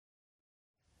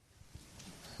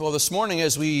Well, this morning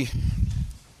as we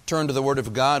turn to the Word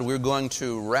of God, we're going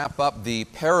to wrap up the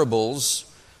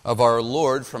parables of our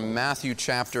Lord from Matthew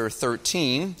chapter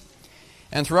 13.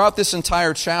 And throughout this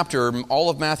entire chapter, all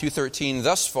of Matthew 13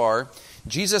 thus far,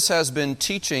 Jesus has been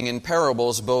teaching in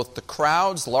parables both the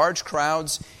crowds, large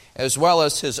crowds, as well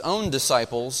as his own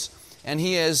disciples. And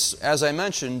he is, as I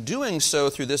mentioned, doing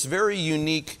so through this very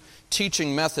unique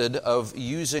teaching method of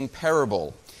using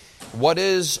parable. What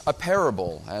is a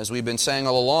parable? As we've been saying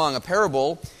all along, a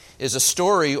parable is a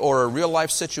story or a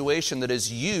real-life situation that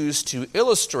is used to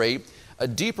illustrate a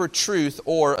deeper truth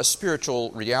or a spiritual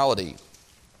reality.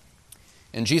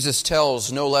 And Jesus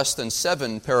tells no less than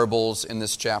 7 parables in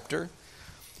this chapter.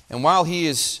 And while he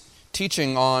is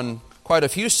teaching on quite a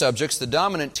few subjects, the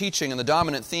dominant teaching and the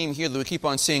dominant theme here that we keep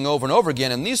on seeing over and over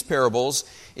again in these parables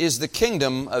is the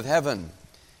kingdom of heaven.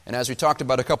 And as we talked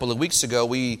about a couple of weeks ago,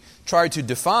 we tried to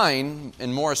define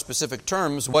in more specific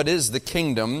terms what is the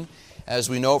kingdom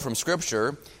as we know from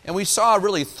Scripture. And we saw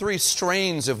really 3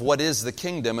 strains of what is the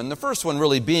kingdom. And the first one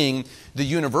really being the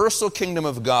universal kingdom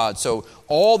of God. So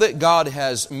all that God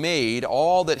has made,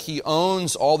 all that He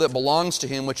owns, all that belongs to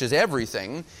Him, which is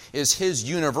everything, is His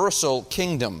universal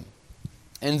kingdom.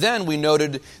 And then we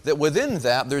noted that within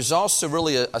that, there's also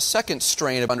really a second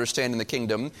strain of understanding the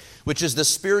kingdom, which is the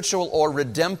spiritual or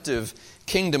redemptive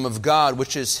kingdom of God,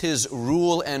 which is His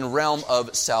rule and realm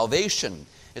of salvation.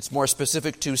 It's more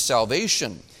specific to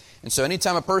salvation. And so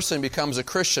anytime a person becomes a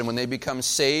Christian, when they become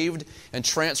saved and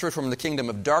transferred from the kingdom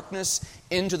of darkness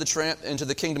into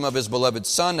the kingdom of His beloved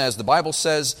Son, as the Bible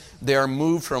says, they are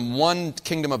moved from one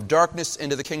kingdom of darkness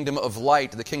into the kingdom of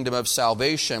light, the kingdom of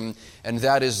salvation, and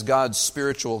that is God's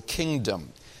spiritual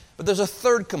kingdom. But there's a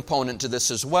third component to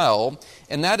this as well,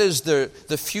 and that is the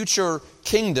future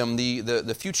kingdom,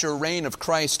 the future reign of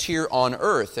Christ here on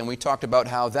earth. And we talked about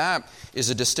how that is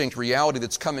a distinct reality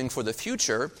that's coming for the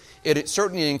future. It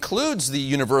certainly includes the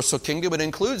universal kingdom, it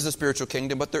includes the spiritual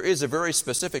kingdom, but there is a very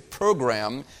specific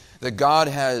program that God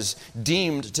has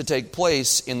deemed to take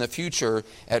place in the future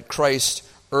at Christ's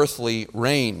earthly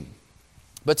reign.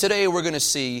 But today we're going to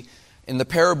see in the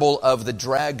parable of the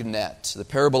dragnet,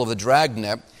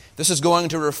 this is going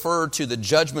to refer to the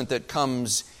judgment that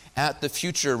comes at the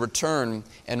future return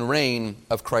and reign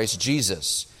of Christ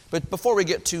Jesus. But before we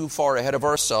get too far ahead of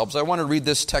ourselves, I want to read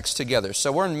this text together.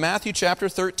 So we're in Matthew chapter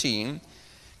 13,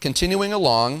 continuing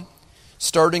along,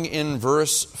 starting in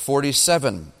verse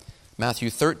 47. Matthew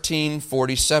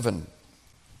 13:47.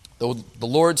 The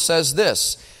Lord says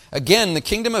this, "Again, the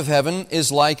kingdom of heaven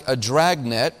is like a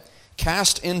dragnet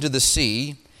cast into the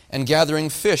sea and gathering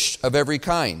fish of every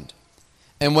kind.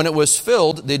 And when it was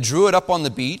filled, they drew it up on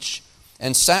the beach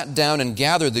and sat down and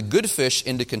gathered the good fish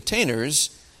into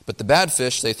containers, but the bad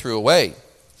fish they threw away.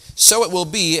 So it will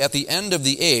be at the end of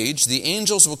the age, the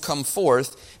angels will come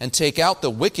forth and take out the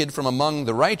wicked from among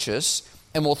the righteous,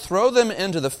 and will throw them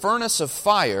into the furnace of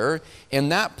fire. In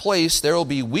that place there will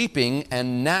be weeping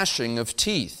and gnashing of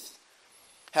teeth.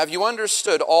 Have you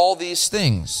understood all these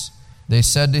things?" They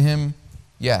said to him,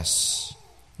 "Yes."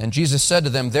 And Jesus said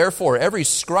to them, "Therefore every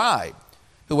scribe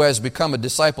who has become a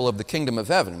disciple of the kingdom of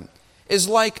heaven is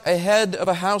like a head of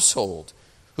a household,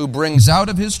 who brings out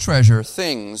of his treasure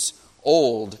things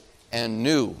old and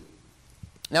new."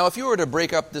 Now, if you were to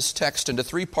break up this text into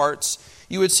 3 parts,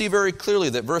 you would see very clearly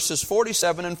that verses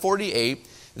 47 and 48,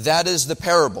 that is the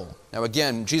parable. Now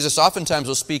again, Jesus oftentimes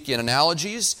will speak in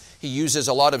analogies. He uses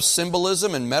a lot of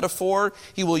symbolism and metaphor.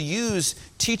 He will use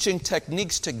teaching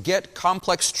techniques to get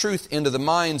complex truth into the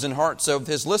minds and hearts of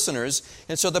his listeners.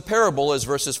 And so the parable is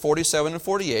verses 47 and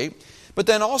 48. But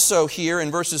then also here in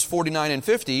verses 49 and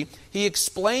 50, he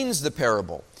explains the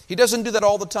parable. He doesn't do that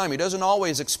all the time. He doesn't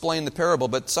always explain the parable,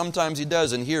 but sometimes he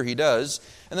does, and here he does.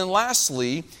 And then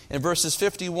lastly, in verses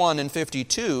 51 and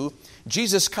 52,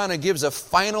 Jesus kind of gives a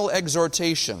final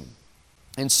exhortation.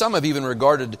 And some have even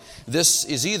regarded this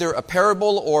as either a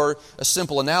parable or a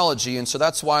simple analogy, and so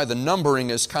that's why the numbering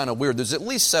is kind of weird. There's at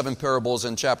least 7 parables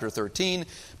in chapter 13,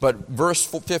 but verse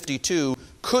 52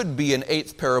 could be an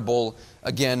 8th parable.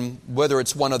 Again, whether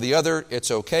it's one or the other,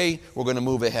 it's okay. We're going to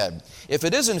move ahead. If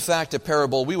it is in fact a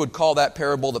parable, we would call that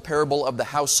parable the parable of the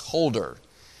householder.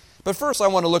 But first I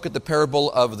want to look at the parable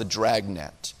of the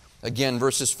dragnet. Again,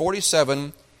 verses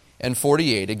 47 and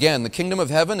 48. Again, the kingdom of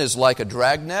heaven is like a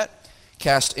dragnet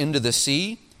cast into the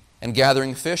sea and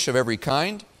gathering fish of every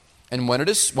kind. And when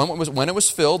it was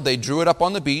filled, they drew it up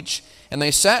on the beach, and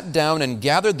they sat down and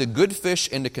gathered the good fish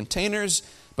into containers,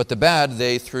 but the bad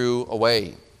they threw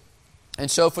away.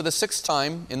 And so for the 6th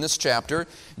time in this chapter,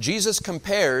 Jesus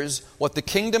compares what the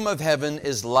kingdom of heaven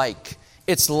is like.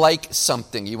 It's like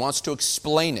something. He wants to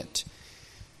explain it.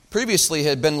 previously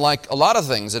had been like a lot of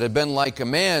things. It had been like a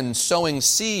man sowing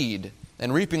seed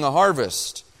and reaping a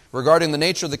harvest. Regarding the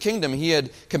nature of the kingdom, he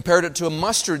had compared it to a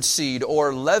mustard seed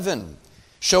or leaven,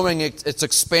 showing its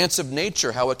expansive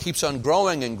nature, how it keeps on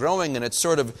growing, and it's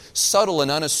sort of subtle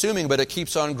and unassuming, but it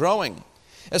keeps on growing.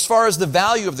 As far as the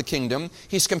value of the kingdom,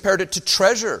 he's compared it to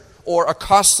treasure or a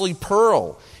costly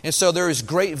pearl. And so there is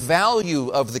great value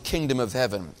of the kingdom of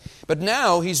heaven. But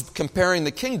now he's comparing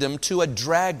the kingdom to a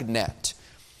dragnet.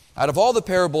 Out of all the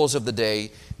parables of the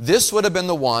day, this would have been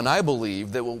the one, I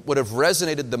believe, that would have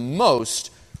resonated the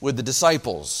most with the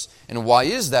disciples. And why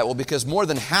is that? Well, because more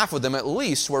than half of them at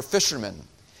least were fishermen.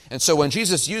 And so when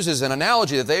Jesus uses an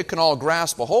analogy that they can all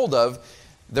grasp a hold of,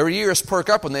 their ears perk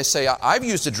up when they say, I've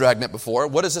used a dragnet before.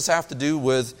 What does this have to do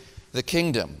with the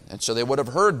kingdom? And so they would have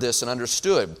heard this and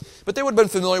understood. But they would have been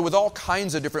familiar with all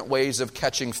kinds of different ways of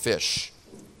catching fish.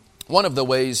 One of the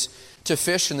ways to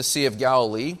fish in the Sea of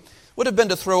Galilee would have been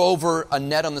to throw over a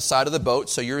net on the side of the boat.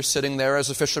 So you're sitting there as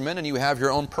a fisherman and you have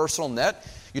your own personal net.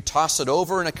 You toss it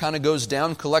over and it kind of goes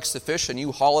down, collects the fish, and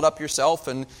you haul it up yourself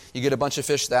and you get a bunch of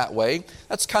fish that way.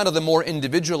 That's kind of the more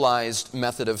individualized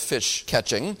method of fish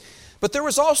catching. But there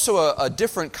was also a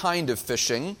different kind of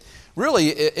fishing. Really,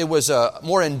 it was a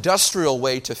more industrial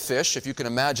way to fish, if you can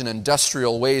imagine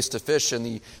industrial ways to fish in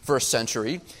the first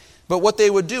century. But what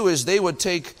they would do is they would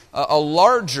take a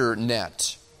larger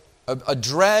net, a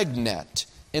drag net.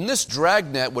 And this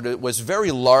drag net was very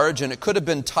large, and it could have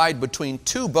been tied between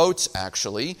two boats,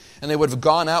 actually, and they would have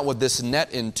gone out with this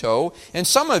net in tow. And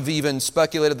some have even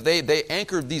speculated that they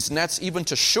anchored these nets even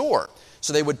to shore.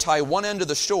 So they would tie one end to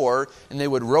the shore, and they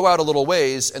would row out a little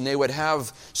ways, and they would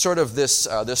have sort of this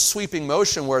sweeping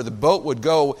motion where the boat would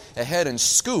go ahead and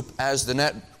scoop as the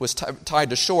net was tied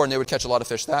to shore, and they would catch a lot of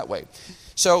fish that way.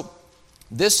 So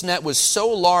this net was so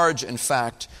large, in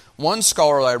fact, one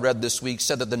scholar I read this week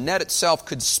said that the net itself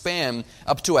could span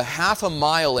up to a half a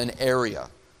mile in area.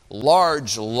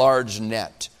 Large, large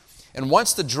net. And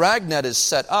once the drag net is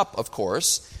set up, of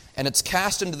course, and it's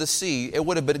cast into the sea, it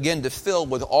would have begun to fill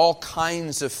with all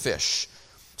kinds of fish.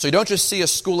 So you don't just see a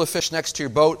school of fish next to your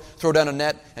boat, throw down a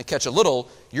net, and catch a little.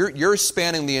 You're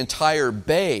spanning the entire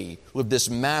bay with this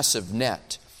massive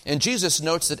net. And Jesus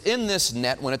notes that in this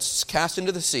net, when it's cast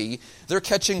into the sea, they're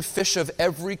catching fish of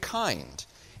every kind.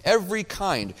 Every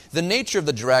kind. The nature of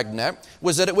the dragnet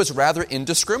was that it was rather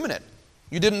indiscriminate.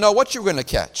 You didn't know what you were going to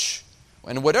catch.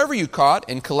 And whatever you caught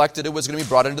and collected, it was going to be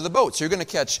brought into the boat. So you're going to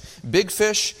catch big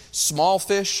fish, small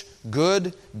fish,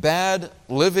 good, bad,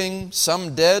 living,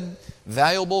 some dead,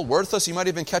 valuable, worthless. You might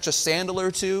even catch a sandal or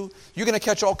two. You're going to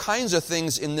catch all kinds of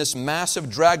things in this massive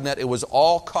dragnet. It was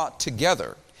all caught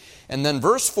together. And then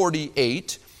verse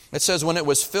 48, it says, when it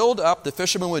was filled up, the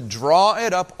fishermen would draw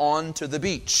it up onto the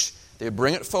beach. They would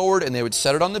bring it forward and they would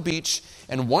set it on the beach.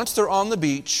 And once they're on the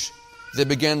beach, they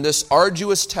began this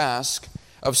arduous task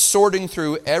of sorting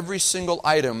through every single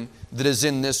item that is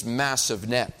in this massive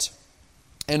net.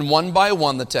 And one by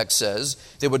one, the text says,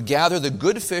 they would gather the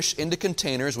good fish into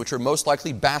containers, which are most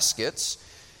likely baskets,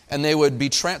 and they would be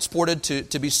transported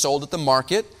to be sold at the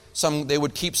market. They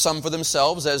would keep some for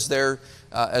themselves as their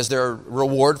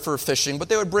reward for fishing, but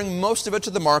they would bring most of it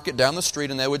to the market down the street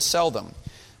and they would sell them.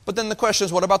 But then the question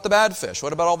is, what about the bad fish?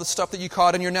 What about all the stuff that you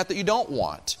caught in your net that you don't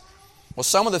want? Well,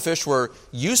 some of the fish were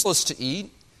useless to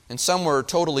eat, and some were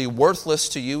totally worthless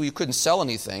to you. You couldn't sell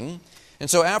anything. And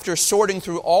so after sorting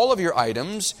through all of your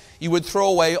items, you would throw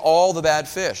away all the bad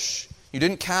fish. You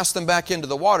didn't cast them back into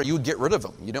the water. You would get rid of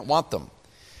them. You didn't want them.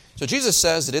 So Jesus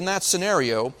says that in that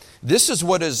scenario, this is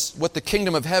what the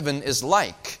kingdom of heaven is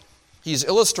like. He's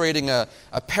illustrating a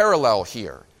parallel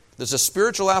here. There's a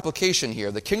spiritual application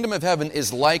here. The kingdom of heaven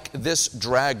is like this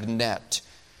dragnet.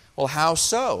 Well, how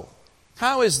so?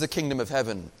 How is the kingdom of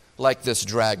heaven like this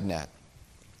dragnet?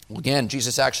 Well, again,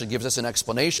 Jesus actually gives us an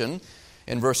explanation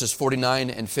in verses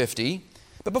 49 and 50.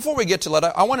 But before we get to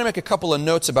that, I want to make a couple of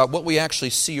notes about what we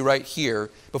actually see right here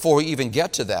before we even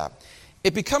get to that.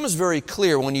 It becomes very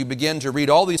clear when you begin to read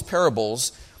all these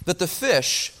parables that the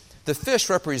fish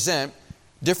represent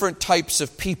different types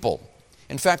of people.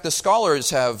 In fact, the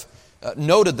scholars have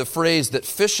noted the phrase that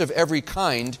fish of every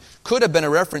kind could have been a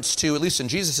reference to, at least in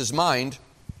Jesus' mind,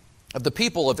 of the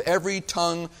people of every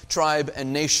tongue, tribe,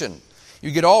 and nation. You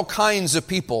get all kinds of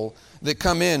people that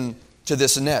come in to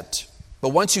this net. But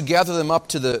once you gather them up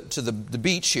to the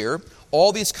beach here,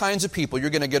 all these kinds of people, you're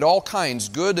going to get all kinds,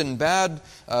 good and bad,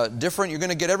 different. You're going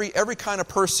to get every kind of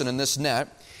person in this net.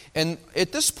 And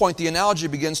at this point, the analogy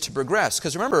begins to progress.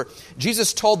 Because remember,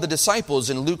 Jesus told the disciples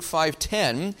in Luke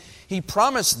 5:10, he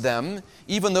promised them,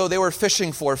 even though they were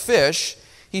fishing for fish,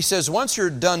 He says, once you're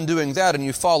done doing that and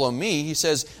you follow me, he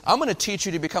says, I'm going to teach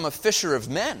you to become a fisher of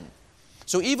men.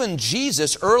 So even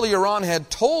Jesus earlier on had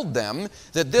told them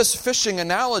that this fishing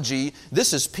analogy,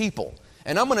 this is people.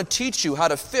 And I'm going to teach you how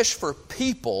to fish for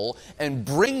people and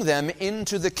bring them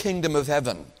into the kingdom of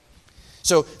heaven.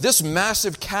 So this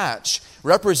massive catch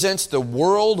represents the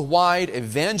worldwide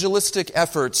evangelistic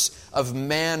efforts of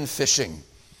man fishing.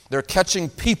 They're catching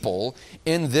people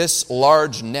in this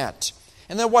large net.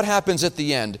 And then what happens at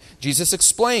the end? Jesus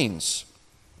explains,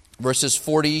 verses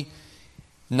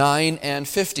 49 and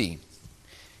 50.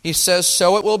 He says,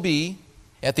 so it will be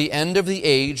at the end of the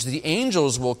age, the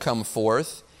angels will come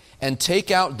forth and take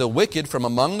out the wicked from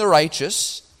among the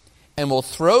righteous and will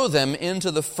throw them into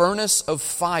the furnace of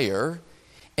fire.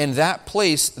 In that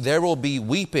place there will be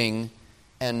weeping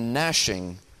and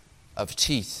gnashing of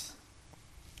teeth.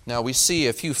 Now we see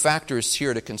a few factors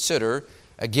here to consider.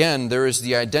 Again, there is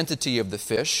the identity of the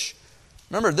fish.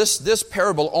 Remember, this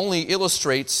parable only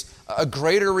illustrates a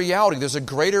greater reality. There's a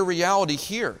greater reality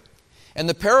here. And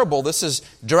the parable, this is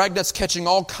dragnets catching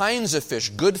all kinds of fish,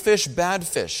 good fish, bad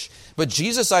fish. But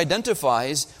Jesus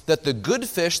identifies that the good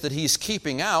fish that he's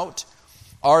keeping out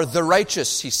are the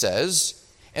righteous, he says.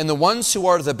 And the ones who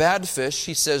are the bad fish,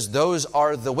 he says, those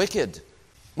are the wicked.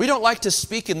 We don't like to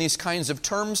speak in these kinds of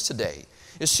terms today.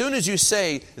 As soon as you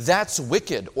say, that's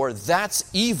wicked or that's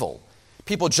evil,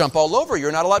 people jump all over.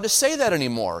 You're not allowed to say that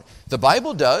anymore. The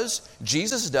Bible does.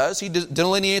 Jesus does. He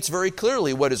delineates very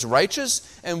clearly what is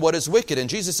righteous and what is wicked. And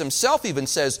Jesus himself even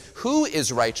says who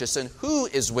is righteous and who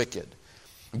is wicked.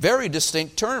 Very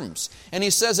distinct terms. And he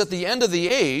says at the end of the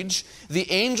age,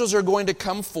 the angels are going to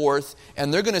come forth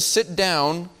and they're going to sit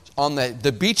down on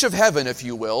the beach of heaven, if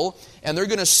you will, and they're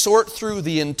going to sort through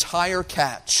the entire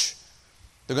catch.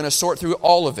 They're going to sort through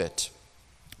all of it.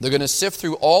 They're going to sift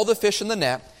through all the fish in the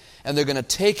net, and they're going to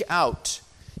take out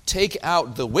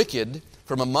the wicked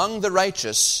from among the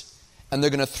righteous, and they're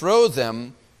going to throw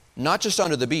them not just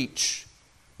onto the beach,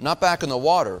 not back in the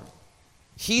water.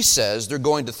 He says they're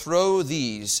going to throw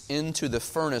these into the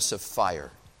furnace of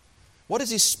fire. What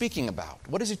is he speaking about?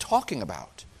 What is he talking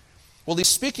about? Well, he's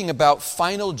speaking about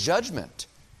final judgment.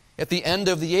 At the end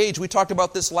of the age, we talked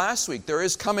about this last week. There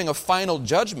is coming a final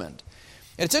judgment.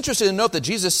 And it's interesting to note that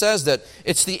Jesus says that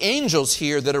it's the angels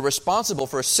here that are responsible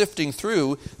for sifting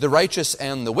through the righteous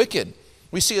and the wicked.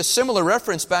 We see a similar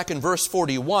reference back in verse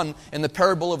 41 in the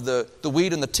parable of the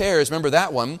wheat and the tares. Remember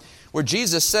that one? Where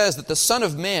Jesus says that the Son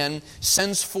of Man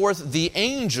sends forth the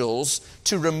angels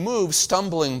to remove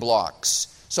stumbling blocks.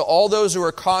 So all those who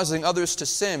are causing others to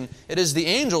sin, it is the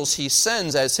angels he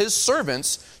sends as his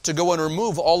servants to go and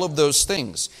remove all of those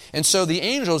things. And so the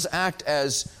angels act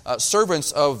as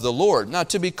servants of the Lord. Now,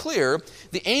 to be clear,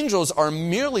 the angels are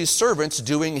merely servants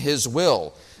doing his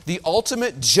will. The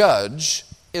ultimate judge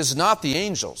is not the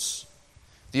angels.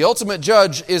 The ultimate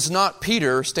judge is not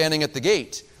Peter standing at the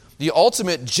gate. The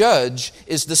ultimate judge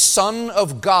is the Son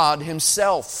of God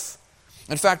himself.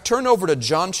 In fact, turn over to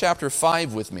John chapter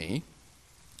 5 with me.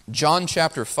 John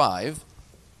chapter 5.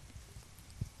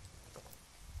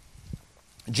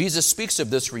 Jesus speaks of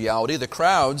this reality. The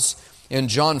crowds in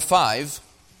John 5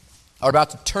 are about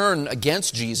to turn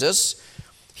against Jesus.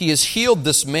 He has healed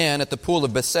this man at the pool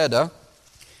of Bethesda.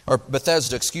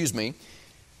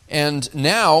 And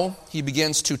now he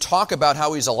begins to talk about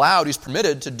how he's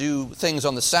permitted to do things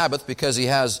on the Sabbath because he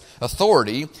has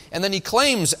authority. And then he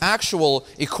claims actual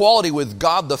equality with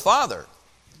God the Father.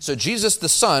 So Jesus the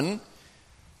Son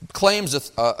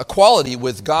claims equality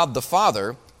with God the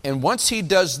Father. And once he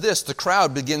does this, the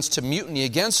crowd begins to mutiny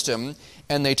against him.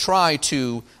 And they want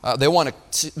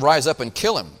to rise up and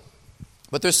kill him.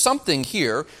 But there's something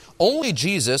here. Only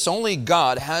Jesus, only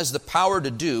God has the power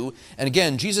to do. And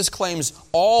again, Jesus claims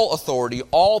all authority,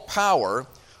 all power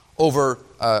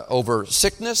over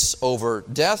sickness, over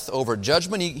death, over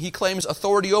judgment. He claims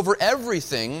authority over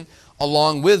everything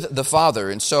along with the Father.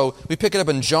 And so we pick it up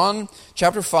in John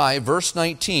chapter 5, verse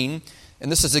 19.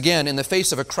 And this is again in the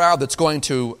face of a crowd that's going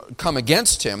to come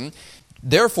against him.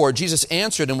 Therefore, Jesus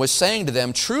answered and was saying to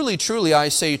them, "Truly, truly, I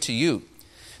say to you,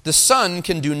 the Son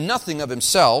can do nothing of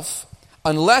himself,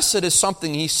 unless it is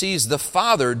something he sees the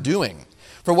Father doing.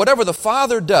 For whatever the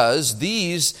Father does,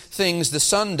 these things the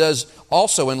Son does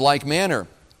also in like manner.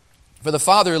 For the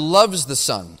Father loves the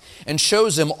Son, and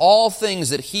shows him all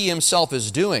things that he himself is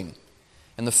doing.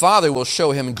 And the Father will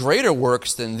show him greater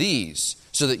works than these,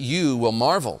 so that you will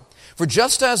marvel. For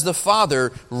just as the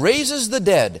Father raises the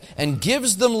dead and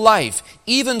gives them life,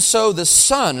 even so the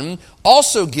Son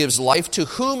also gives life to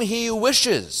whom he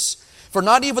wishes. For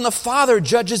not even the Father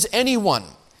judges anyone,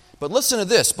 But listen to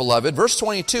this, beloved. Verse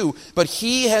 22, but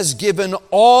he has given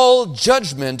all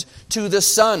judgment to the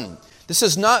Son. This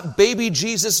is not baby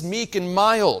Jesus, meek and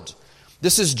mild.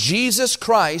 This is Jesus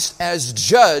Christ as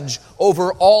judge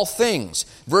over all things.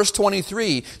 Verse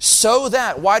 23, so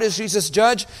that, why does Jesus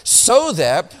judge? So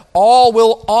that all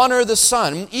will honor the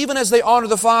Son, even as they honor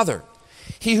the Father.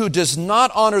 He who does not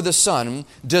honor the Son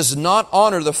does not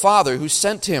honor the Father who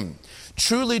sent him.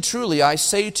 Truly, truly, I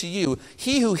say to you,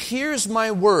 he who hears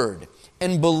my word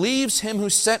and believes him who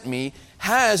sent me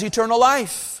has eternal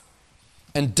life,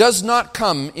 and does not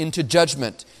come into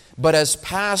judgment, but has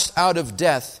passed out of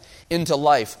death into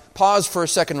life. Pause for a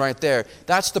second right there.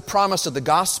 That's the promise of the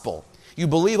gospel. You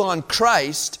believe on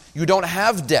Christ, you don't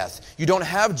have death. You don't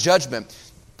have judgment.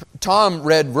 Tom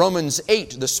read Romans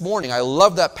 8 this morning. I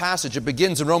love that passage. It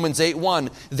begins in Romans 8:1.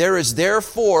 There is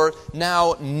therefore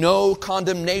now no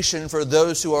condemnation for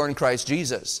those who are in Christ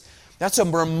Jesus. That's a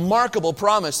remarkable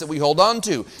promise that we hold on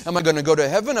to. Am I going to go to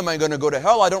heaven? Am I going to go to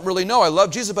hell? I don't really know. I love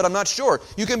Jesus, but I'm not sure.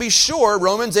 You can be sure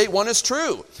Romans 8:1 is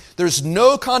true. There's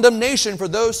no condemnation for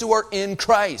those who are in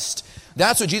Christ.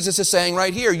 That's what Jesus is saying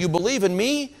right here. You believe in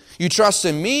me, you trust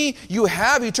in me, you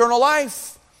have eternal life.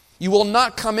 You will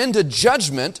not come into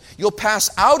judgment. You'll pass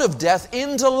out of death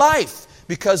into life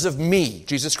because of me,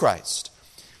 Jesus Christ.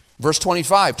 Verse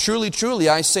 25, truly, truly,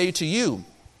 I say to you,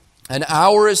 an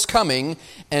hour is coming,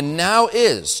 and now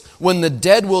is, when the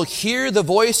dead will hear the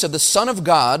voice of the Son of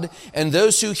God, and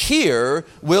those who hear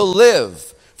will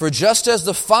live. For just as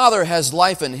the Father has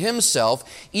life in himself,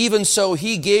 even so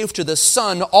he gave to the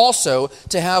Son also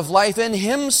to have life in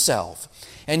himself.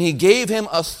 And he gave him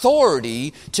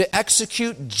authority to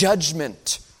execute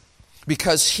judgment,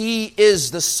 because he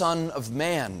is the Son of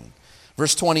Man.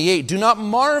 Verse 28, do not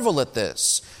marvel at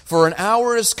this, for an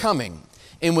hour is coming,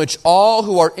 in which all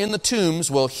who are in the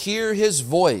tombs will hear his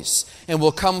voice and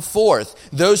will come forth,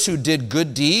 those who did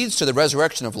good deeds to the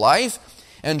resurrection of life,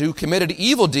 and who committed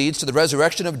evil deeds to the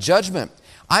resurrection of judgment.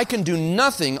 I can do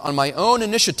nothing on my own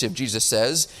initiative, Jesus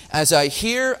says. As I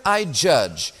hear, I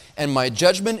judge, and my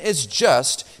judgment is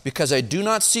just, because I do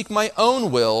not seek my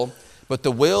own will, but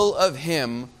the will of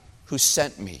him who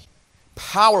sent me.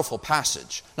 Powerful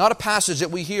passage. Not a passage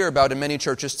that we hear about in many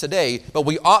churches today, but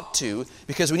we ought to,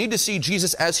 because we need to see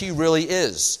Jesus as he really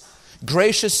is.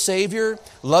 Gracious Savior,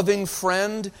 loving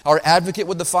friend, our advocate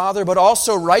with the Father, but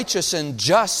also righteous and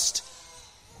just.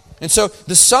 And so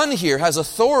the Son here has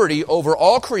authority over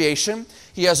all creation.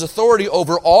 He has authority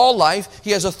over all life.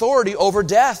 He has authority over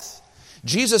death.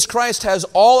 Jesus Christ has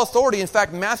all authority. In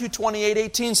fact, Matthew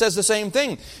 28:18 says the same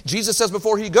thing. Jesus says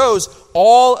before he goes,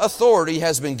 all authority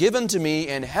has been given to me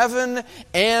in heaven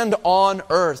and on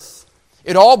earth.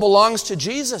 It all belongs to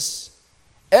Jesus.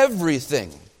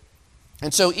 Everything.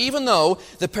 And so even though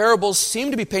the parables seem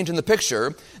to be painting the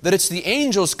picture that it's the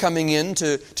angels coming in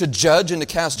to judge and to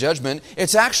cast judgment,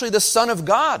 it's actually the Son of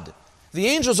God. The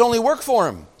angels only work for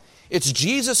him. It's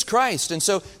Jesus Christ. And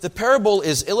so the parable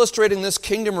is illustrating this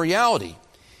kingdom reality.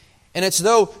 And it's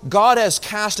though God has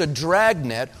cast a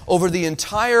dragnet over the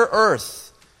entire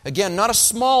earth. Again, not a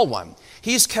small one.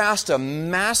 He's cast a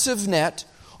massive net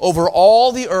over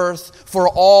all the earth for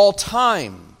all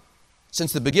time.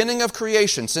 Since the beginning of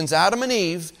creation, since Adam and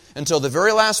Eve, until the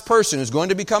very last person who's going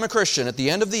to become a Christian at the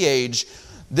end of the age,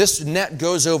 this net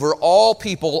goes over all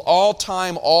people, all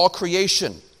time, all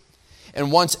creation.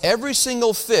 And once every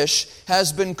single fish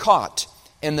has been caught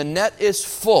and the net is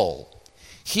full,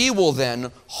 he will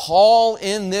then haul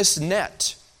in this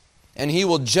net and he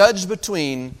will judge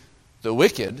between the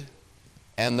wicked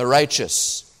and the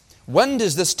righteous. When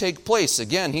does this take place?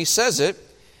 Again, he says it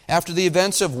after the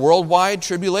events of worldwide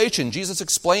tribulation. Jesus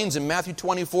explains in Matthew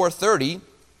 24:30,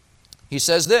 he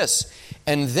says this,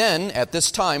 and then, at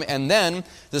this time, and then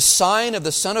the sign of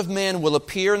the Son of Man will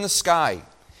appear in the sky.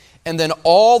 And then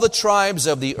all the tribes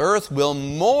of the earth will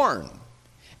mourn,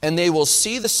 and they will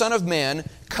see the Son of Man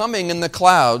coming in the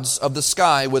clouds of the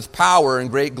sky with power and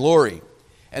great glory.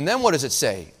 And then what does it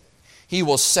say? He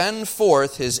will send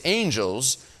forth his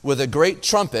angels with a great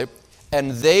trumpet,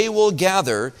 and they will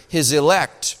gather his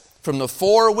elect from the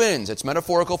four winds. It's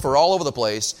metaphorical for all over the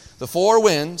place. The four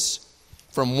winds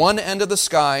from one end of the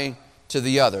sky to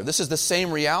the other. This is the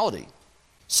same reality.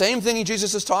 Same thing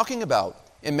Jesus is talking about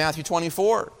in Matthew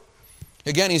 24.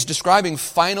 Again, he's describing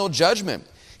final judgment.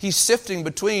 He's sifting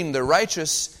between the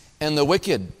righteous and the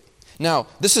wicked. Now,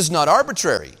 this is not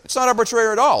arbitrary. It's not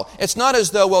arbitrary at all. It's not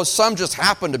as though, well, some just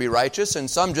happen to be righteous and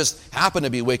some just happen to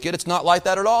be wicked. It's not like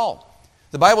that at all.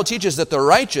 The Bible teaches that the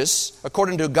righteous,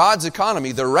 according to God's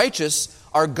economy, the righteous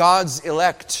are God's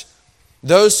elect.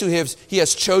 Those who he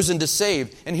has chosen to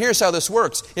save. And here's how this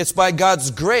works. It's by God's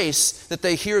grace that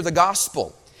they hear the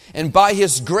gospel. And by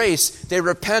His grace, they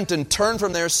repent and turn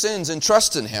from their sins and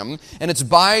trust in Him. And it's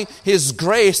by His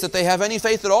grace that they have any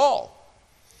faith at all.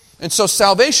 And so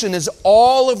salvation is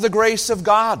all of the grace of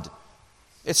God.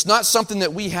 It's not something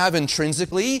that we have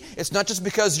intrinsically. It's not just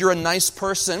because you're a nice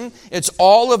person. It's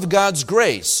all of God's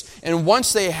grace. And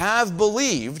once they have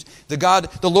believed, the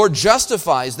Lord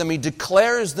justifies them. He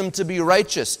declares them to be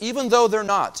righteous, even though they're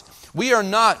not. We are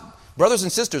not, brothers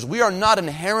and sisters, we are not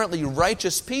inherently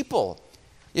righteous people.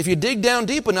 If you dig down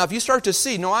deep enough, you start to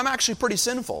see, no, I'm actually pretty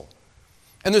sinful.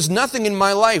 And there's nothing in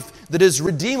my life that is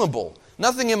redeemable.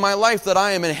 Nothing in my life that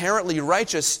I am inherently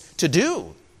righteous to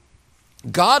do.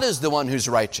 God is the one who's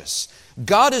righteous.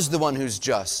 God is the one who's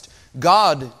just.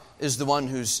 God is the one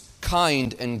who's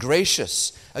kind and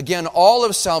gracious. Again, all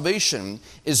of salvation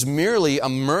is merely a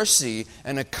mercy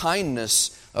and a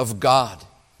kindness of God.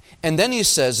 And then he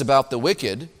says about the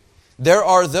wicked, there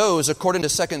are those, according to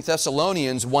 2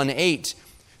 Thessalonians 1:8,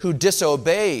 who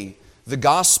disobey the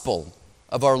gospel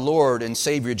of our Lord and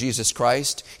Savior Jesus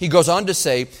Christ. He goes on to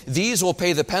say, these will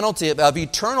pay the penalty of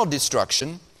eternal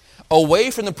destruction,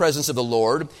 away from the presence of the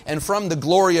Lord and from the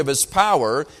glory of His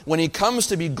power when He comes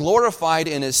to be glorified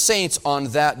in His saints on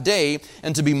that day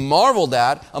and to be marveled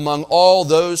at among all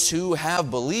those who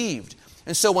have believed.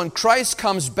 And so when Christ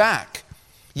comes back,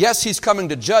 yes, He's coming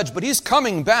to judge, but He's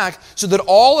coming back so that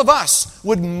all of us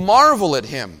would marvel at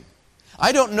Him.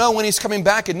 I don't know when He's coming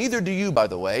back, and neither do you, by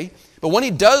the way, but when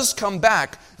He does come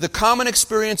back, the common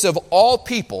experience of all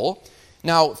people.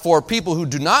 Now, for people who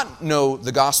do not know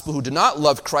the gospel, who do not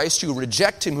love Christ, who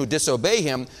reject Him, who disobey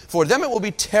Him, for them it will be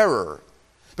terror.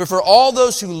 But for all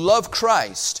those who love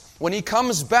Christ, when He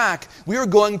comes back, we are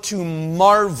going to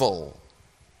marvel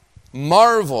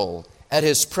at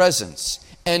His presence.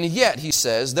 And yet, he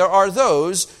says, there are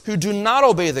those who do not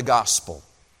obey the gospel.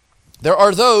 There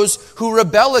are those who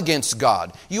rebel against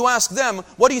God. You ask them,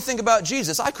 what do you think about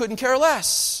Jesus? I couldn't care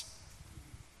less.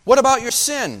 What about your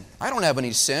sin? I don't have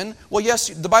any sin. Well, yes,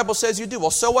 the Bible says you do. Well,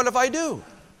 so what if I do?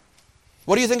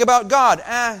 What do you think about God?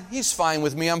 He's fine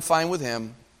with me. I'm fine with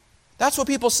Him. That's what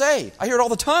people say. I hear it all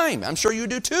the time. I'm sure you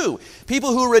do too.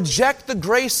 People who reject the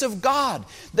grace of God.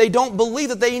 They don't believe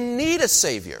that they need a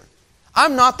Savior.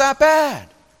 I'm not that bad.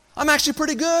 I'm actually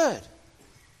pretty good.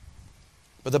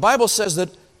 But the Bible says that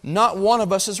not one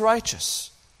of us is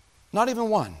righteous. Not even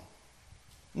one.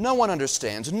 No one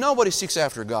understands. Nobody seeks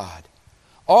after God.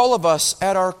 All of us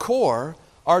at our core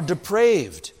are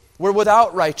depraved. We're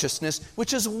without righteousness,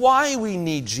 which is why we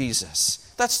need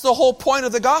Jesus. That's the whole point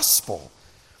of the gospel.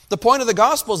 The point of the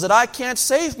gospel is that I can't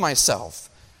save myself.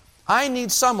 I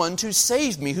need someone to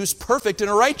save me who's perfect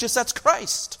and righteous. That's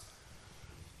Christ.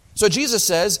 So Jesus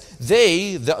says,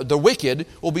 they, the wicked,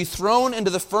 will be thrown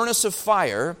into the furnace of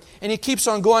fire. And he keeps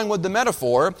on going with the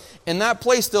metaphor. In that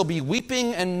place there'll be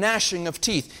weeping and gnashing of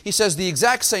teeth. He says the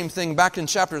exact same thing back in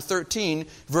chapter 13,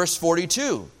 verse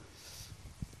 42.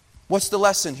 What's the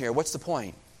lesson here? What's the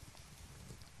point?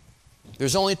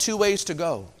 There's only two ways to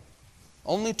go.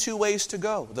 Only two ways to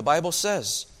go, the Bible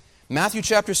says. Matthew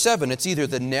chapter 7, it's either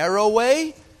the narrow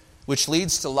way, which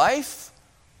leads to life,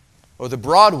 or the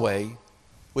broad way,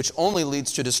 which only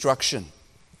leads to destruction.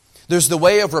 There's the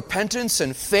way of repentance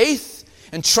and faith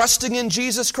and trusting in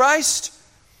Jesus Christ,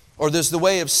 or there's the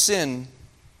way of sin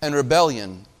and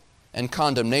rebellion and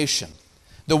condemnation.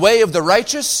 The way of the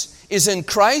righteous is in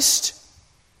Christ,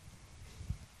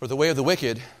 or the way of the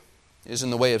wicked is in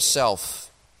the way of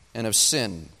self and of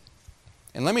sin.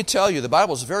 And let me tell you, the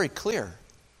Bible is very clear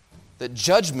that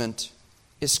judgment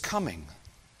is coming.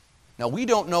 Now, we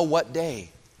don't know what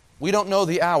day. We don't know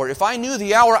the hour. If I knew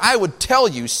the hour, I would tell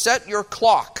you, set your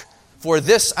clock for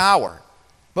this hour.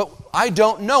 But I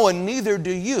don't know, and neither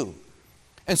do you.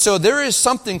 And so there is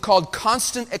something called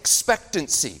constant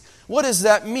expectancy. What does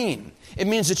that mean? It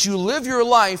means that you live your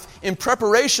life in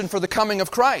preparation for the coming of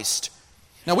Christ.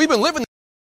 Now, we've been living,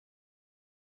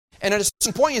 and at a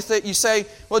certain point you say,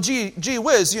 well, gee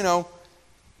whiz,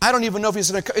 I don't even know if He's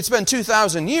going to. It's been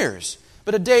 2,000 years.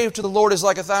 But a day to the Lord is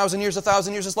like 1,000 years.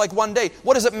 1,000 years is like one day.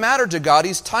 What does it matter to God?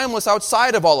 He's timeless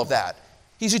outside of all of that.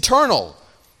 He's eternal.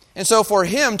 And so for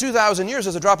Him, 2,000 years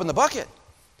is a drop in the bucket.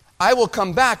 I will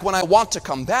come back when I want to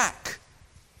come back.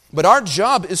 But our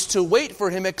job is to wait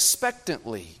for Him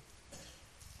expectantly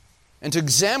and to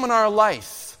examine our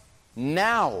life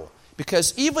now.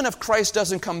 Because even if Christ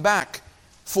doesn't come back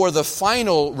for the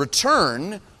final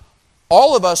return,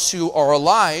 all of us who are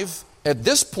alive at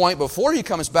this point, before He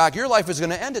comes back, your life is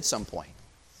going to end at some point.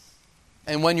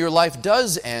 And when your life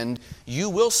does end, you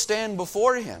will stand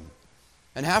before Him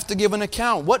and have to give an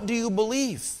account. What do you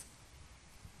believe?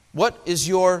 What is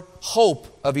your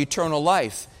hope of eternal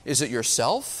life? Is it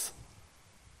yourself?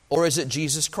 or is it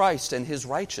Jesus Christ and his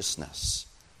righteousness?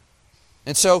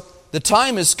 And so the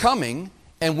time is coming,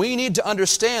 and we need to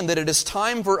understand that it is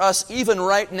time for us, even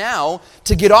right now,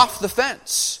 to get off the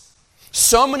fence.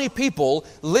 So many people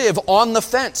live on the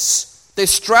fence. They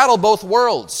straddle both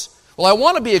worlds. Well, I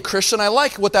want to be a Christian. I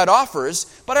like what that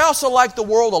offers, but I also like the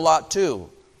world a lot too.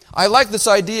 I like this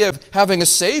idea of having a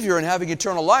Savior and having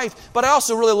eternal life, but I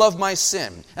also really love my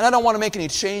sin, and I don't want to make any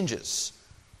changes.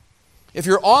 If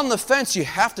you're on the fence, you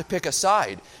have to pick a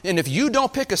side. And if you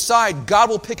don't pick a side, God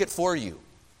will pick it for you.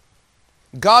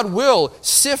 God will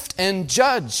sift and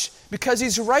judge because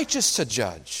he's righteous to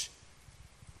judge.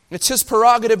 It's his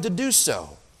prerogative to do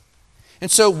so. And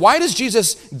so why does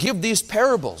Jesus give these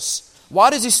parables? Why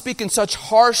does he speak in such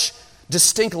harsh,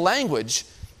 distinct language?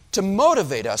 To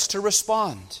motivate us to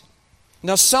respond.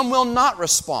 Now, some will not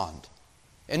respond.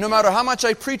 And no matter how much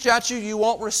I preach at you, you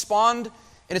won't respond,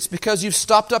 and it's because you've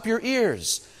stopped up your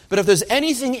ears. But if there's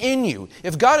anything in you,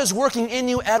 if God is working in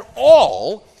you at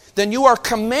all, then you are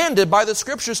commanded by the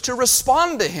Scriptures to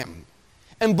respond to him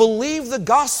and believe the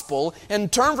gospel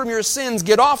and turn from your sins,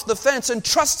 get off the fence and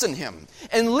trust in him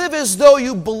and live as though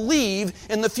you believe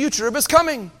in the future of his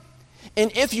coming. And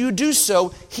if you do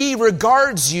so, he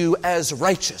regards you as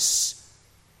righteous.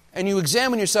 And you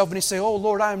examine yourself and you say, oh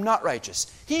Lord, I am not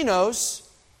righteous. He knows.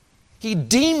 He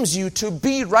deems you to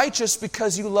be righteous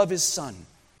because you love his Son.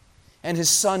 And his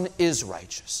Son is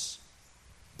righteous.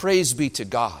 Praise be to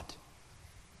God.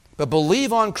 But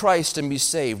believe on Christ and be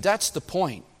saved. That's the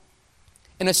point.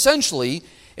 And essentially,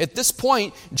 at this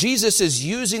point, Jesus is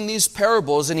using these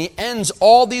parables, and he ends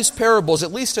all these parables,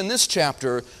 at least in this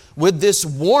chapter, with this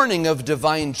warning of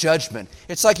divine judgment.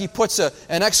 It's like he puts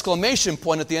an exclamation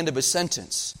point at the end of his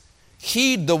sentence.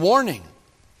 Heed the warning.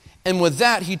 And with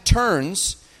that, he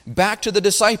turns back to the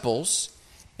disciples,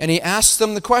 and he asks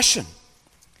them the question.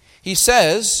 He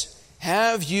says,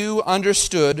 have you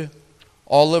understood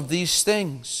all of these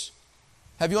things?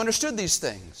 Have you understood these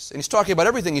things? And he's talking about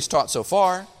everything he's taught so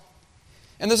far.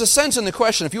 And there's a sense in the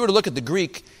question, if you were to look at the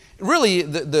Greek, really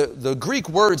the Greek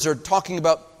words are talking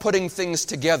about putting things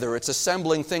together. It's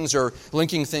assembling things or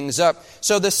linking things up.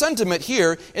 So the sentiment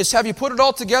here is, have you put it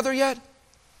all together yet?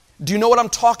 Do you know what I'm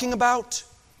talking about?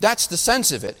 That's the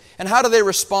sense of it. And how do they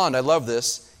respond? I love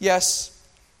this. Yes.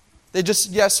 They just,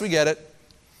 yes, we get it.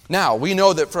 Now, we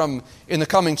know that from in the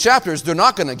coming chapters, they're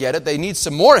not going to get it. They need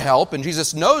some more help, and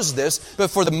Jesus knows this. But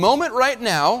for the moment right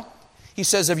now, he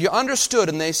says, have you understood?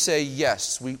 And they say,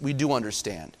 yes, we do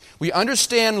understand. We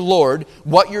understand, Lord,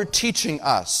 what you're teaching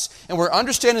us. And we're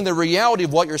understanding the reality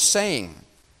of what you're saying.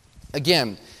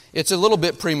 Again, it's a little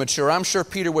bit premature. I'm sure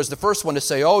Peter was the first one to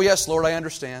say, oh, yes, Lord, I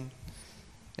understand.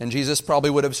 And Jesus probably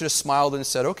would have just smiled and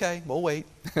said, okay, we'll wait.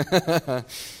 But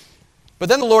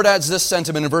then the Lord adds this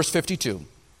sentiment in verse 52.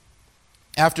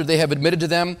 After they have admitted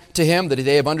to him that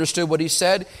they have understood what he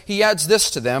said, he adds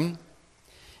this to them.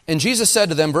 And Jesus said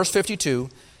to them, verse 52,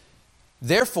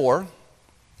 therefore,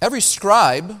 every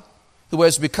scribe who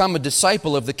has become a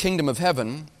disciple of the kingdom of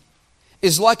heaven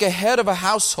is like a head of a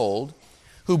household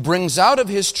who brings out of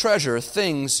his treasure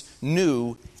things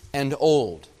new and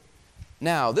old.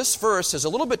 Now, this verse is a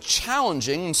little bit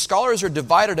challenging, and scholars are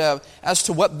divided as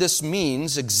to what this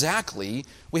means exactly.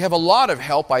 We have a lot of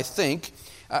help, I think.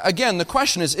 Again, the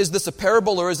question is this a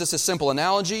parable or is this a simple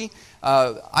analogy?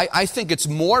 I think it's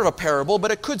more of a parable, but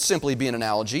it could simply be an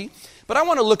analogy. But I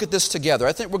want to look at this together.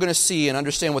 I think we're going to see and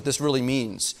understand what this really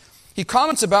means. He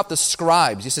comments about the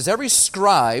scribes. He says, every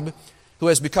scribe who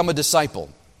has become a disciple.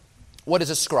 What is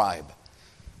a scribe?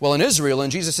 Well, in Israel,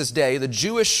 in Jesus' day, the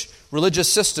Jewish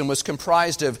religious system was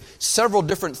comprised of several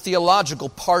different theological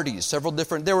parties,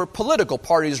 there were political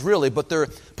parties really, but they're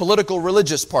political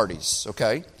religious parties,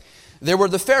 okay? There were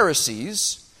the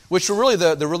Pharisees, which were really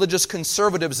the religious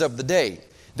conservatives of the day.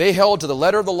 They held to the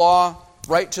letter of the law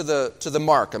right to the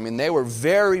mark. I mean, they were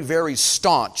very, very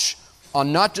staunch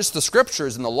on not just the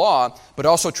scriptures and the law, but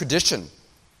also tradition.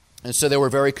 And so they were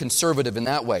very conservative in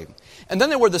that way. And then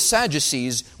there were the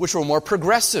Sadducees, which were more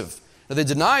progressive. Now, they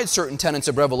denied certain tenets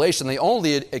of revelation. They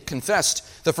only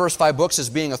confessed the first 5 books as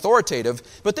being authoritative,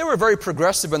 but they were very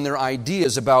progressive in their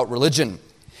ideas about religion.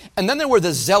 And then there were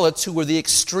the Zealots, who were the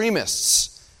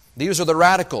extremists. These are the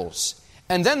radicals.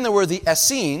 And then there were the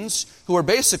Essenes, who were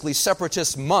basically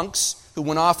separatist monks who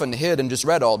went off and hid and just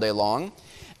read all day long.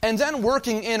 And then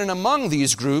working in and among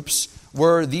these groups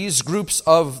were these groups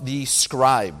of the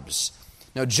scribes.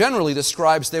 Now, generally, the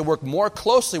scribes, they worked more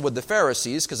closely with the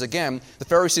Pharisees, because again, the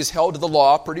Pharisees held to the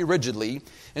law pretty rigidly.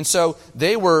 And so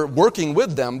they were working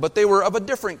with them, but they were of a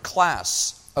different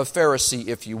class of Pharisee,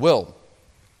 if you will.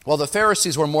 While the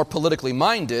Pharisees were more politically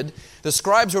minded, the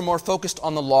scribes were more focused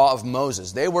on the law of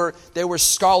Moses. They were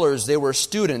scholars, they were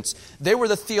students, they were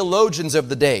the theologians of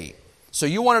the day. So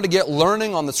you wanted to get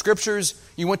learning on the scriptures,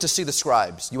 you went to see the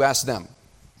scribes, you asked them.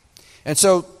 And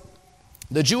so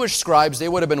the Jewish scribes, they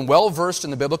would have been well versed in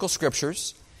the biblical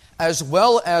scriptures, as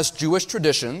well as Jewish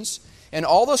traditions, and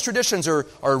all those traditions are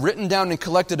written down and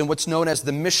collected in what's known as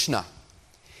the Mishnah.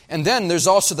 And then there's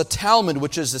also the Talmud,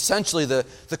 which is essentially the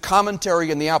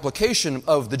commentary and the application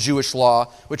of the Jewish law,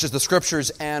 which is the scriptures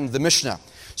and the Mishnah.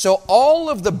 So all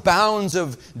of the bounds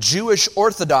of Jewish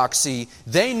orthodoxy,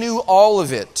 they knew all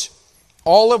of it,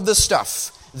 all of the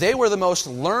stuff. They were the most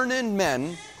learned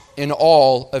men in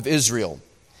all of Israel.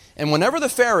 And whenever the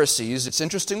Pharisees, it's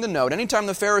interesting to note, anytime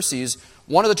the Pharisees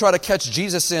wanted to try to catch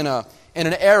Jesus in an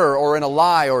error or in a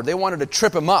lie, or they wanted to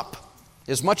trip him up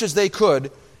as much as they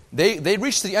could, they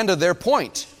reached the end of their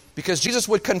point, because Jesus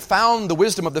would confound the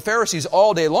wisdom of the Pharisees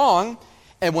all day long,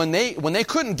 and when they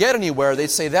couldn't get anywhere,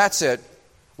 they'd say, "That's it.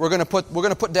 We're going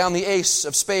to put down the ace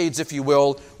of spades, if you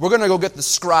will. We're going to go get the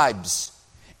scribes,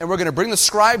 and we're going to bring the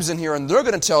scribes in here, and they're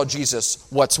going to tell Jesus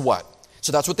what's what."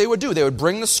 So that's what they would do. They would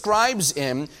bring the scribes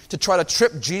in to try to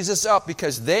trip Jesus up,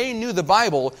 because they knew the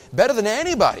Bible better than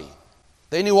anybody.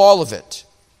 They knew all of it.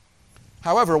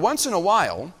 However, once in a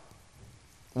while,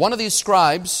 one of these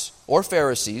scribes or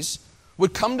Pharisees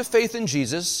would come to faith in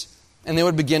Jesus, and they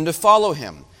would begin to follow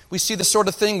him. We see this sort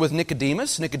of thing with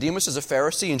Nicodemus. Nicodemus is a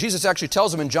Pharisee, and Jesus actually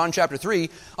tells him in John chapter 3,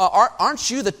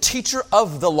 aren't you the teacher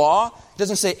of the law? He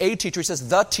doesn't say a teacher, he says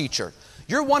the teacher.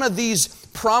 You're one of these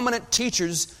prominent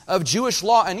teachers of Jewish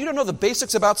law, and you don't know the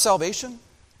basics about salvation?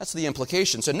 That's the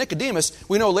implication. So Nicodemus,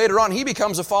 we know later on, he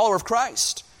becomes a follower of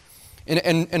Christ. And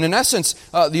in essence,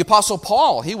 the Apostle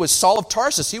Paul, he was Saul of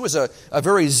Tarsus. He was a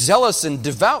very zealous and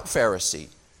devout Pharisee.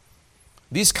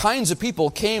 These kinds of people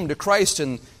came to Christ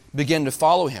and began to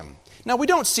follow him. Now, we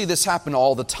don't see this happen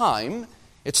all the time.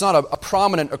 It's not a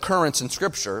prominent occurrence in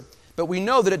Scripture, but we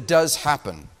know that it does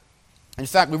happen. In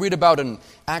fact, we read about in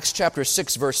Acts chapter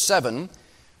 6, verse 7,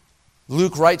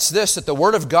 Luke writes this, that the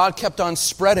word of God kept on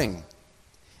spreading,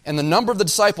 and the number of the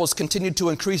disciples continued to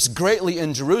increase greatly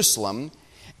in Jerusalem,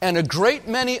 and a great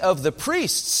many of the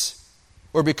priests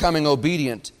were becoming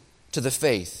obedient to the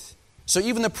faith. So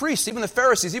even the priests, even the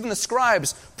Pharisees, even the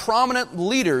scribes, prominent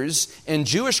leaders in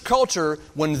Jewish culture,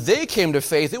 when they came to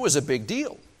faith, it was a big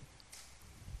deal.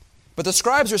 But the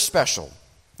scribes are special.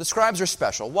 The scribes are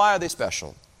special. Why are they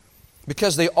special?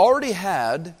 Because they already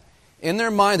had in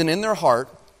their mind and in their heart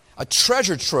a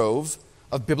treasure trove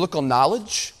of biblical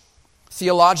knowledge,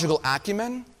 theological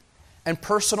acumen, and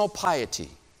personal piety.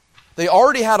 They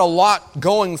already had a lot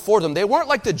going for them. They weren't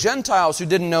like the Gentiles who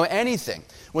didn't know anything.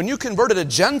 When you converted a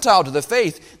Gentile to the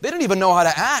faith, they didn't even know how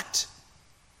to act.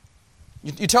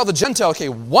 You tell the Gentile, okay,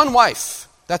 one wife,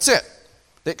 that's it.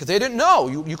 Because they didn't know.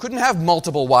 You couldn't have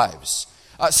multiple wives.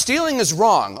 Stealing is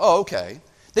wrong. Oh, okay.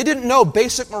 They didn't know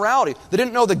basic morality. They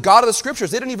didn't know the God of the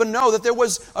Scriptures. They didn't even know that there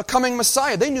was a coming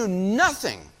Messiah. They knew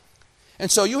nothing.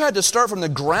 And so you had to start from the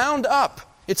ground up.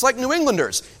 It's like New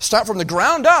Englanders. Start from the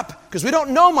ground up, because we don't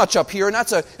know much up here, and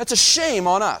that's a shame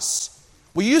on us.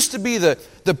 We used to be the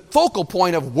focal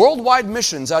point of worldwide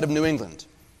missions out of New England.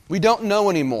 We don't know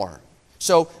anymore.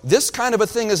 So this kind of a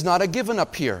thing is not a given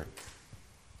up here.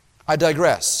 I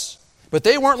digress. But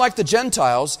they weren't like the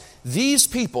Gentiles. These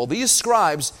people, these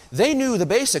scribes, they knew the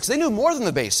basics. They knew more than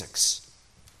the basics.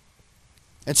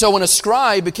 And so when a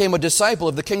scribe became a disciple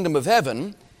of the kingdom of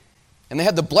heaven, and they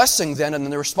had the blessing then and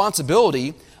the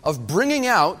responsibility of bringing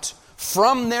out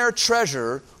from their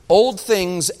treasure old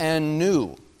things and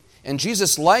new. And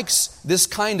Jesus likes this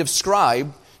kind of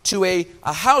scribe to a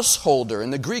householder. In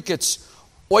the Greek, it's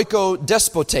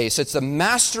oikodespotes. It's the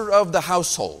master of the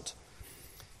household.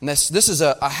 And this is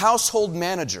a household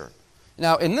manager.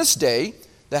 Now, in this day,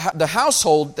 the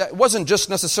household, that wasn't just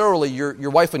necessarily your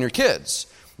wife and your kids.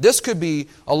 This could be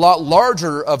a lot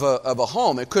larger of a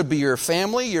home. It could be your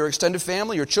family, your extended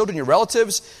family, your children, your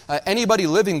relatives, anybody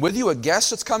living with you, a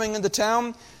guest that's coming into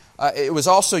town. It was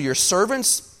also your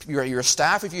servants, your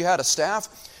staff if you had a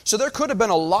staff. So there could have been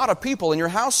a lot of people in your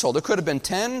household. There could have been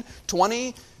 10,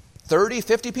 20, 30,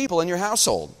 50 people in your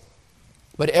household.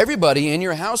 But everybody in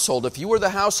your household, if you were the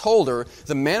householder,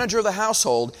 the manager of the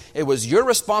household, it was your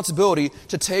responsibility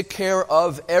to take care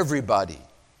of everybody.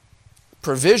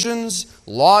 Provisions,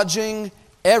 lodging,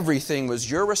 everything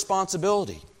was your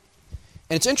responsibility.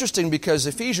 And it's interesting because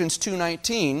Ephesians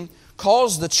 2:19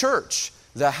 calls the church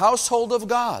the household of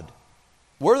God.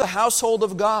 We're the household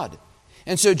of God.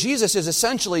 And so Jesus is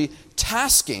essentially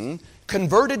tasking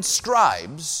converted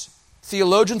scribes,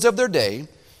 theologians of their day,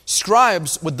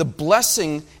 Scribes with the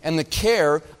blessing and the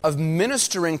care of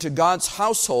ministering to God's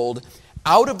household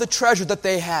out of the treasure that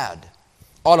they had.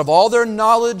 Out of all their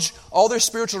knowledge, all their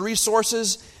spiritual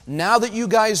resources, now that you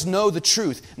guys know the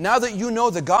truth, now that you know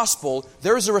the gospel,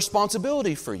 there is a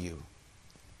responsibility for you.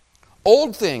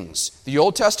 Old things, the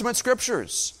Old Testament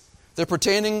scriptures, they're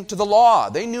pertaining to the law.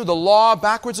 They knew the law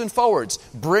backwards and forwards.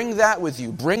 Bring that with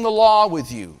you. Bring the law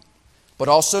with you. But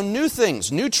also new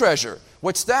things, new treasure.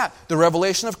 What's that? The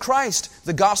revelation of Christ,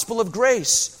 the gospel of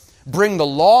grace. Bring the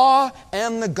law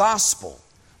and the gospel.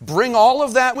 Bring all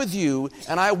of that with you,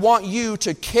 and I want you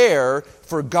to care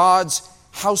for God's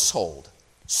household.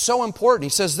 So important. He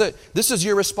says that this is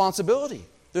your responsibility.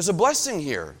 There's a blessing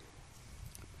here.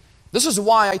 This is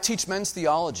why I teach men's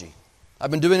theology. I've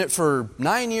been doing it for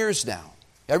 9 years now.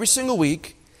 Every single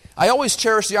week. I always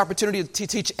cherish the opportunity to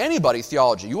teach anybody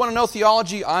theology. You want to know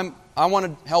theology? I want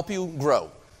to help you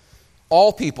grow.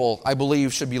 All people, I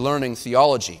believe, should be learning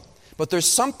theology. But there's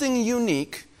something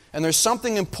unique and there's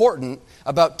something important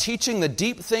about teaching the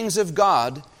deep things of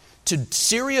God to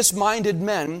serious-minded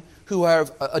men who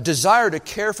have a desire to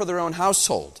care for their own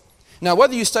household. Now,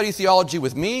 whether you study theology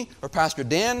with me or Pastor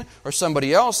Dan or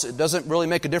somebody else, it doesn't really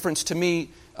make a difference to me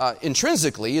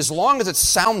intrinsically, as long as it's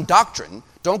sound doctrine.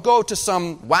 Don't go to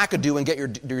some wackadoo and get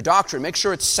your doctrine. Make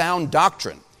sure it's sound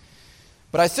doctrine.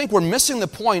 But I think we're missing the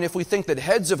point if we think that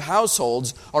heads of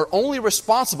households are only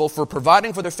responsible for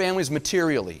providing for their families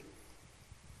materially.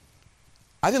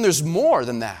 I think there's more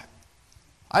than that.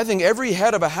 I think every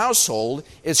head of a household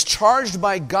is charged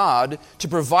by God to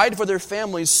provide for their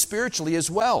families spiritually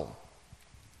as well.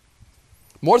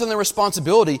 More than their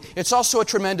responsibility, it's also a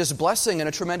tremendous blessing and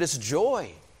a tremendous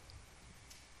joy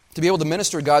to be able to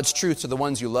minister God's truth to the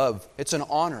ones you love. It's an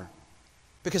honor.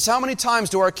 Because how many times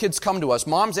do our kids come to us,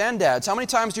 moms and dads, how many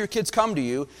times do your kids come to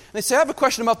you and they say, I have a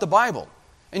question about the Bible.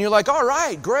 And you're like, all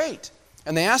right, great.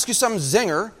 And they ask you some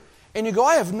zinger and you go,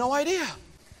 I have no idea.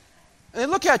 And they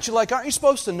look at you like, aren't you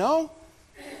supposed to know?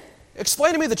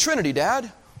 Explain to me the Trinity,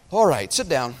 Dad. All right, sit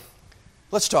down.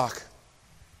 Let's talk.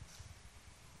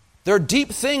 There are deep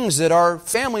things that our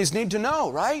families need to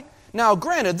know, right? Now,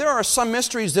 granted, there are some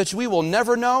mysteries that we will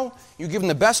never know. You give them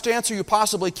the best answer you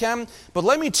possibly can. But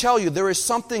let me tell you, there is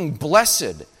something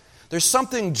blessed. There's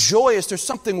something joyous. There's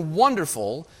something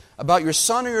wonderful about your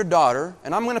son or your daughter.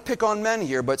 And I'm going to pick on men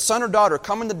here, but son or daughter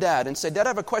coming to dad and say, Dad, I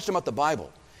have a question about the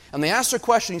Bible. And they ask their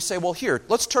question, you say, well, here,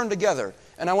 let's turn together,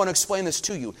 and I want to explain this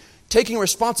to you. Taking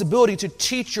responsibility to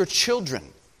teach your children,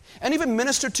 and even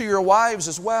minister to your wives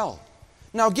as well.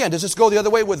 Now again, does this go the other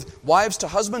way with wives to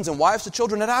husbands and wives to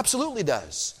children? It absolutely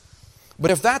does. But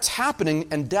if that's happening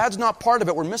and dad's not part of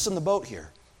it, we're missing the boat here.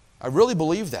 I really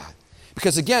believe that.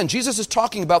 Because again, Jesus is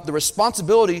talking about the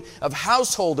responsibility of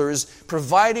householders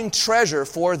providing treasure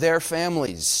for their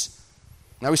families.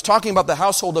 Now he's talking about the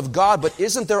household of God, but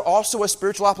isn't there also a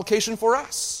spiritual application for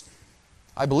us?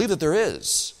 I believe that there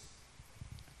is.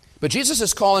 But Jesus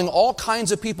is calling all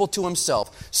kinds of people to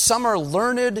himself. Some are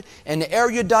learned and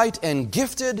erudite and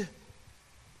gifted.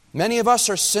 Many of us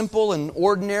are simple and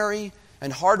ordinary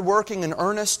and hardworking and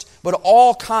earnest, but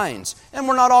all kinds. And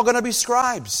we're not all going to be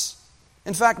scribes.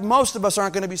 In fact, most of us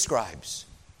aren't going to be scribes.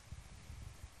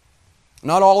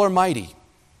 Not all are mighty.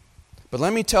 But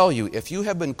let me tell you, if you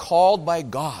have been called by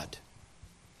God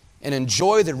and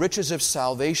enjoy the riches of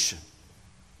salvation,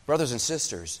 brothers and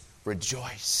sisters,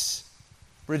 rejoice.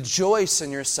 Rejoice in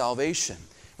your salvation.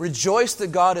 Rejoice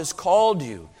that God has called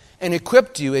you and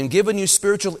equipped you and given you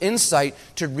spiritual insight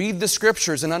to read the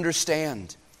Scriptures and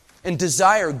understand. And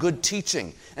desire good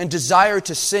teaching, and desire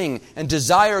to sing, and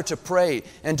desire to pray,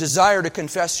 and desire to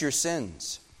confess your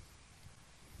sins.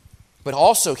 But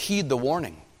also heed the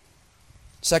warning.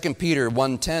 2 Peter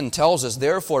 1:10 tells us,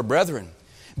 therefore, brethren,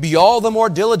 be all the more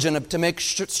diligent to make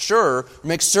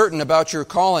certain about your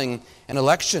calling and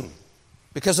election,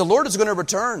 because the Lord is going to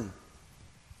return.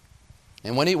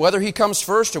 And whether He comes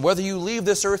first or whether you leave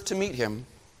this earth to meet Him,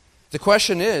 the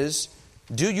question is,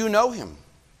 do you know Him?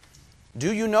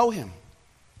 Do you know Him?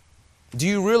 Do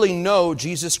you really know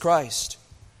Jesus Christ?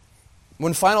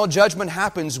 When final judgment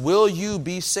happens, will you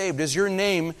be saved? Is your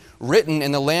name written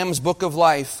in the Lamb's book of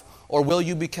life, or will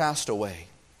you be cast away?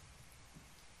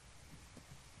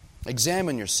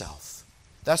 Examine yourself.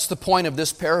 That's the point of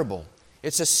this parable.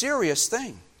 It's a serious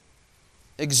thing.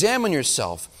 Examine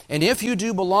yourself. And if you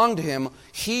do belong to Him,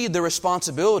 heed the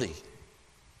responsibility.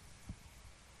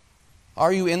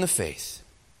 Are you in the faith?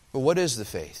 But what is the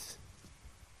faith?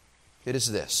 It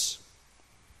is this: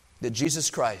 that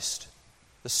Jesus Christ,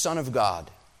 the Son of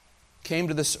God, came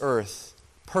to this earth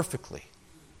perfectly,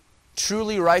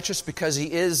 truly righteous because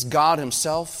He is God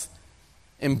Himself,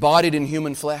 embodied in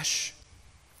human flesh.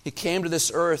 He came to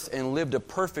this earth and lived a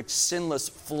perfect, sinless,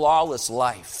 flawless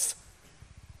life.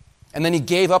 And then he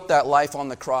gave up that life on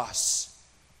the cross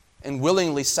and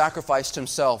willingly sacrificed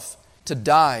himself to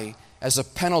die as a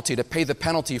penalty, to pay the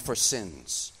penalty for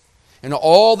sins. And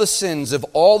all the sins of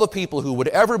all the people who would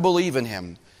ever believe in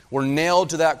him were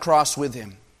nailed to that cross with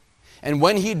him. And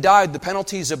when he died, the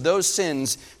penalties of those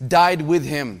sins died with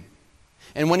him.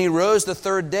 And when he rose the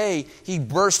third day, he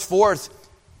burst forth,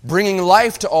 bringing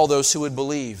life to all those who would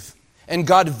believe. And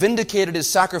God vindicated his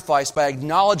sacrifice by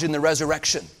acknowledging the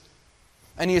resurrection.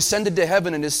 And he ascended to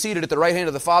heaven and is seated at the right hand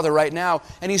of the Father right now.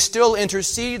 And he still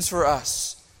intercedes for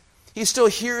us. He still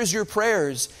hears your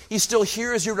prayers. He still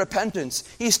hears your repentance.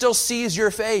 He still sees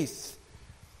your faith.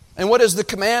 And what is the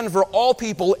command for all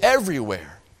people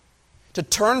everywhere? To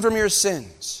turn from your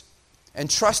sins and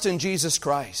trust in Jesus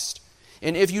Christ.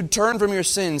 And if you turn from your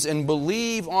sins and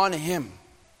believe on him,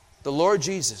 the Lord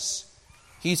Jesus,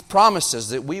 he promises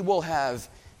that we will have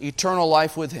eternal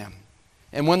life with him.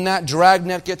 And when that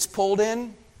dragnet gets pulled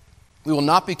in, we will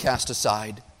not be cast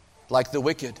aside like the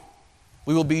wicked.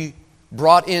 We will be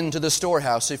brought into the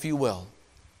storehouse, if you will.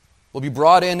 We'll be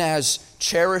brought in as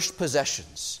cherished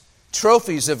possessions,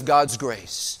 trophies of God's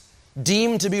grace,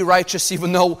 deemed to be righteous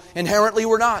even though inherently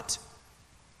we're not.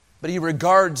 But he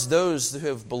regards those who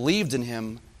have believed in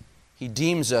him, he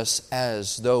deems us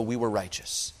as though we were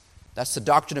righteous. That's the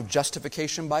doctrine of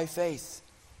justification by faith.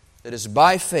 It is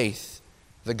by faith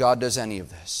that God does any of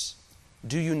this.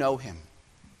 Do you know him?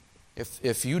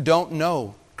 If you don't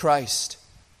know Christ,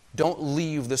 don't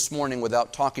leave this morning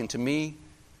without talking to me.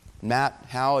 Matt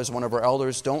Howe is one of our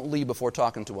elders. Don't leave before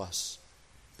talking to us,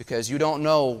 because you don't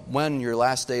know when your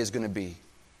last day is going to be.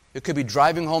 It could be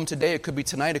driving home today. It could be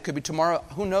tonight. It could be tomorrow.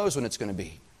 Who knows when it's going to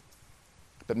be?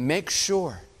 But make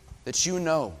sure that you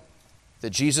know that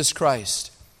Jesus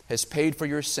Christ has paid for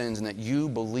your sins and that you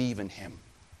believe in him.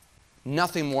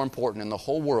 Nothing more important in the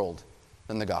whole world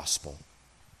than the gospel.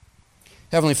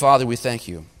 Heavenly Father, we thank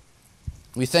you.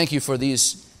 We thank you for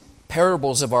these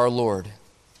parables of our Lord.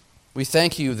 We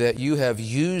thank you that you have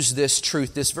used this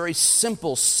truth, this very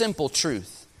simple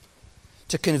truth,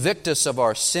 to convict us of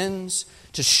our sins,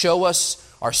 to show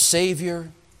us our Savior,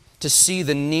 to see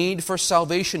the need for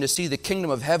salvation, to see the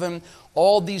kingdom of heaven.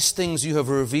 All these things you have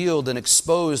revealed and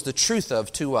exposed the truth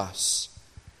of to us.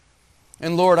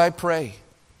 And Lord, I pray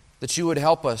that you would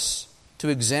help us to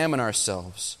examine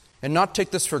ourselves and not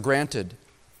take this for granted.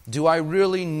 Do I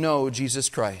really know Jesus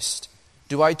Christ?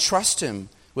 Do I trust him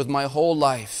with my whole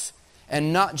life?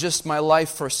 And not just my life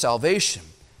for salvation,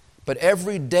 but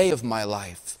every day of my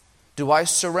life. Do I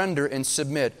surrender and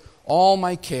submit all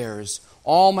my cares,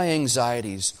 all my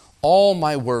anxieties, all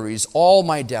my worries, all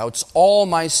my doubts, all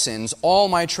my sins, all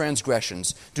my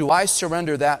transgressions? Do I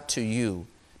surrender that to you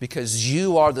because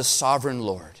you are the sovereign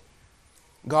Lord?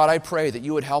 God, I pray that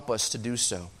you would help us to do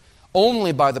so.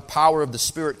 Only by the power of the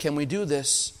Spirit can we do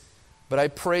this. But I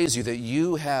praise you that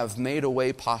you have made a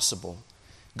way possible.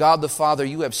 God the Father,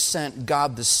 you have sent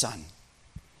God the Son.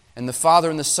 And the Father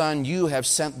and the Son, you have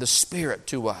sent the Spirit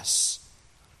to us,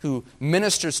 who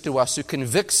ministers to us, who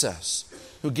convicts us,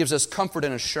 who gives us comfort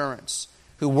and assurance,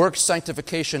 who works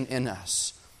sanctification in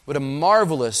us. What a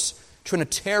marvelous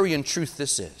Trinitarian truth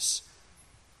this is,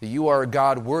 that you are a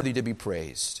God worthy to be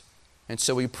praised. And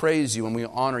so we praise you and we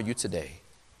honor you today.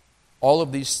 All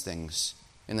of these things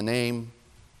in the name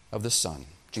of the Son,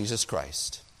 Jesus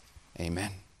Christ.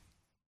 Amen.